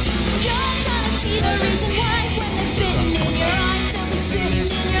 You're gonna see the reason why when they're spitting in your eye, they'll be spitting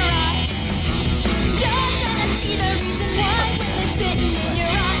in your eye. You're gonna see the reason why when they're spitting in your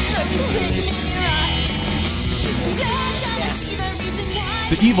eye, they'll be spitting in your eye. You're gonna see the reason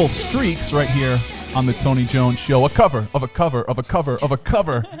why. The Evil Streaks right here on The Tony Jones Show. A cover of a cover of a cover of a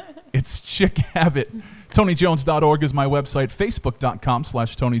cover. It's Chick Habit. TonyJones.org is my website.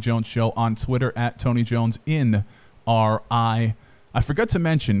 Facebook.com/Tony Jones Show. On Twitter @TonyJonesNRI. I forgot to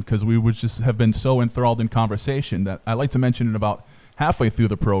mention, because we would just have been so enthralled in conversation, that I like to mention it about halfway through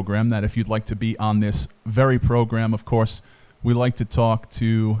the program, that if you'd like to be on this very program, of course, we like to talk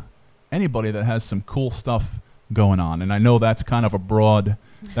to anybody that has some cool stuff going on. And I know that's kind of a broad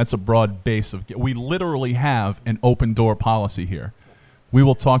base of, we literally have an open door policy here. we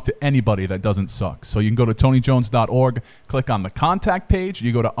will talk to anybody that doesn't suck. So you can go to TonyJones.org, click on the contact page.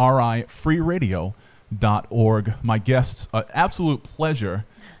 You go to rifreeradio.org. My guests, an absolute pleasure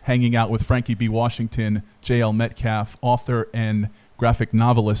hanging out with Frankie B. Washington, J.L. Metcalf, author and graphic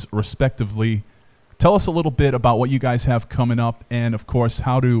novelist, respectively. Tell us a little bit about what you guys have coming up, and, of course,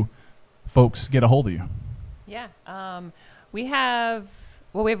 how do folks get a hold of you? Yeah. We have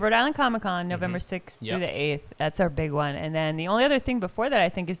Rhode Island Comic-Con, November 6th through the 8th. That's our big one. And then the only other thing before that, I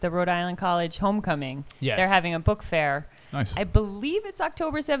think, is the Rhode Island College Homecoming. Yes. They're having a book fair. Nice. I believe it's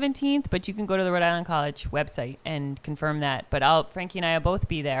October 17th, but you can go to the Rhode Island College website and confirm that. But Frankie and I will both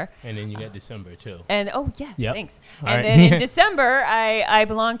be there. And then you got December, too. And Yep. thanks. All and right. then in December, I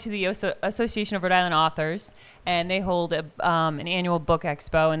belong to the Association of Rhode Island Authors, and they hold an annual book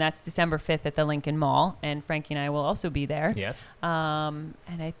expo, and that's December 5th at the Lincoln Mall. And Frankie and I will also be there. Yes. And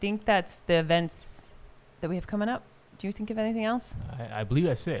I think that's the events that we have coming up. Do you think of anything else? I believe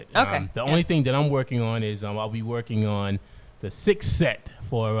that's it. Okay. The only thing that I'm working on is I'll be working on the 6th set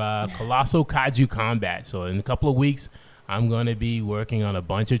for Colossal Kaiju Combat. So in a couple of weeks, I'm going to be working on a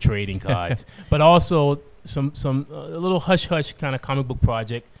bunch of trading cards, but also some a little hush-hush kind of comic book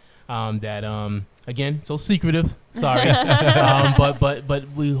project that, again, so secretive. Sorry. But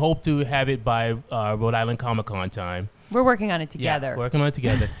we hope to have it by Rhode Island Comic-Con time. We're working on it together. Yeah, working on it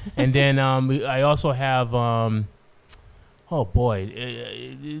together. And then I also have... oh boy,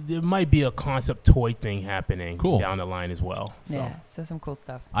 there might be a concept toy thing happening down the line as well. So. Yeah, so some cool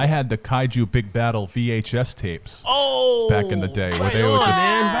stuff. I had the Kaiju Big Battle VHS tapes back in the day where right they would on, just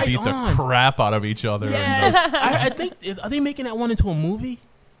man, right beat on. the crap out of each other. Yes. And I think, are they making that one into a movie?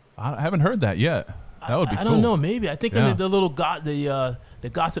 I haven't heard that yet. That would be cool. I don't know, maybe. I think Yeah. the little the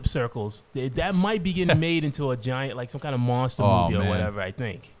gossip circles, that might be getting made into a giant, like some kind of monster movie or whatever, I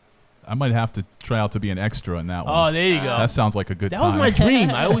think. I might have to try out to be an extra in that one. Oh, there you go. That sounds like a good That time. was my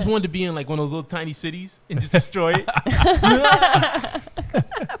dream. I always wanted to be in like one of those little tiny cities and just destroy it.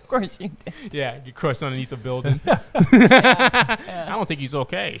 Of course you did. Yeah, get crushed underneath a building. I don't think he's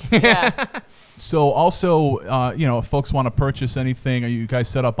okay. So also, if folks want to purchase anything, are you guys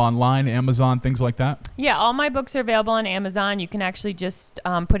set up online, Amazon, things like that? Yeah, all my books are available on Amazon. You can actually just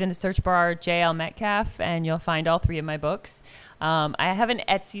put in the search bar J.L. Metcalf, and you'll find all 3 of my books. I have an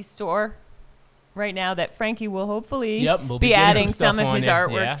Etsy store right now that Frankie will hopefully we'll be getting adding some some of on his there.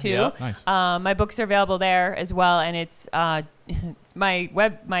 artwork too. Yeah. Nice. My books are available there as well, and it's my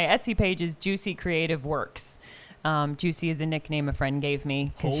Etsy page is Juicy Creative Works. Juicy is a nickname a friend gave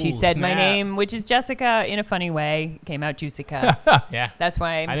me because she said my name, which is Jessica, in a funny way, came out Juicica. Yeah, that's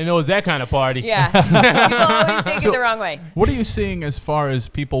why. I didn't know it was that kind of party. Yeah, people always take it the wrong way. What are you seeing as far as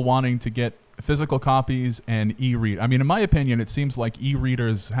people wanting to get physical copies and e-read? I mean, in my opinion, it seems like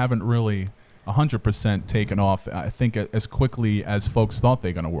e-readers haven't really 100% taken off, I think, as quickly as folks thought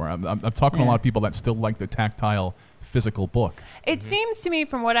they're going to work. I'm talking to a lot of people that still like the tactile physical book. It seems to me,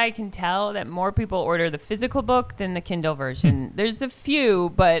 from what I can tell, that more people order the physical book than the Kindle version. There's a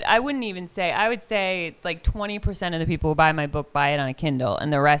few, but I wouldn't even say, I would say like 20% of the people who buy my book buy it on a Kindle,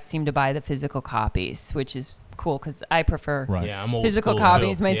 and the rest seem to buy the physical copies, which is cool because I prefer I'm old physical school,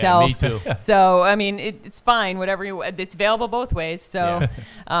 copies too. myself. Yeah, me too. So, I mean, it's fine, whatever it's available both ways. So,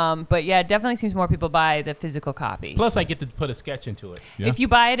 but yeah, it definitely seems more people buy the physical copy. Plus, I get to put a sketch into it. If you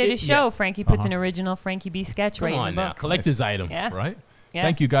buy it at a show, Frankie puts an original Frankie B sketch Come right on in the now. book. Collector's item. Yeah. Right? Yeah.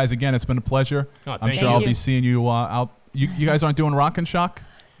 Thank you guys again. It's been a pleasure. Oh, I'm sure I'll be seeing you out. You guys aren't doing Rock and Shock?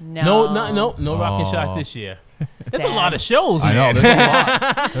 No. No Rock and Shock this year. There's a lot of shows, man. I know, there's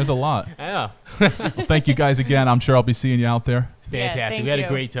a lot. There's a lot. Yeah. Well, thank you guys again. I'm sure I'll be seeing you out there. It's fantastic. We had a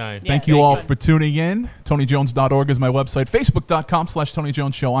great time. Thank you all for tuning in. TonyJones.org is my website. Facebook.com/Tony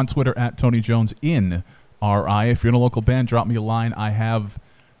Jones Show. On Twitter @Tony Jones in RI. If you're in a local band, drop me a line. I have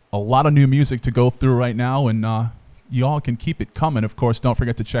a lot of new music to go through right now, and you all can keep it coming. Of course, don't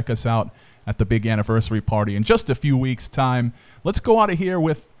forget to check us out at the big anniversary party in just a few weeks' time. Let's go out of here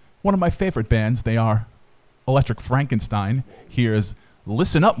with one of my favorite bands. They are Electric Frankenstein. Here's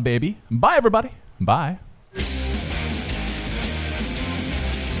Listen Up, Baby. Bye, everybody. Bye.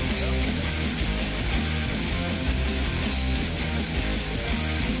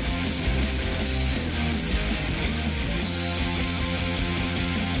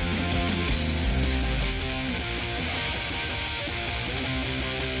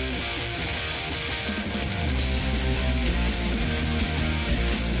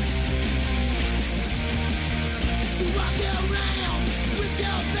 Walk around with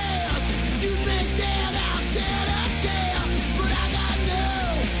your bears. You think that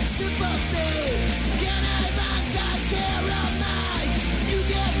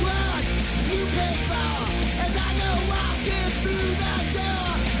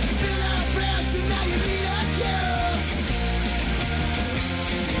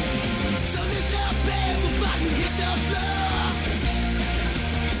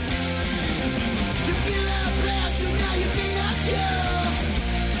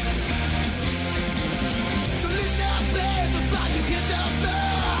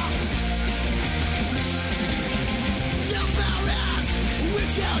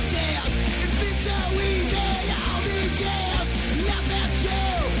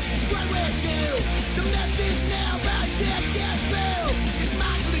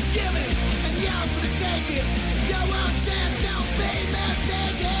You want chance, don't be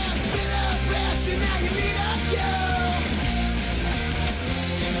mistaken. Feel the pressure, now you need a cue.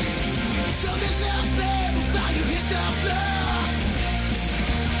 So listen up, babe, before you hit the floor.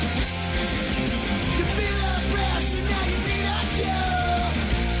 You feel the pressure, now you need a cue.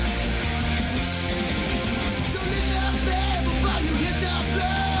 So listen up, babe, before you hit the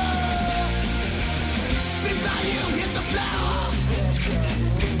floor. Before you hit the floor.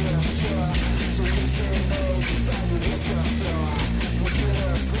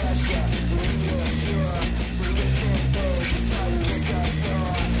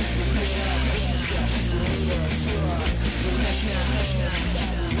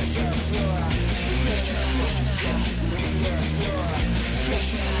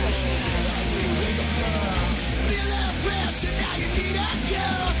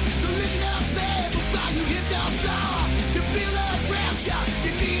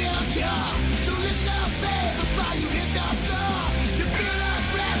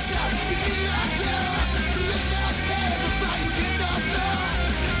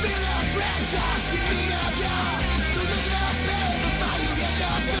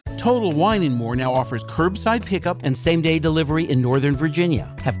 Total Wine & More now offers curbside pickup and same-day delivery in Northern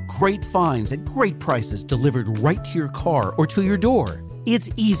Virginia. Have great finds at great prices delivered right to your car or to your door.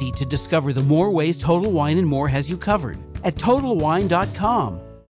 It's easy to discover the more ways Total Wine & More has you covered at TotalWine.com.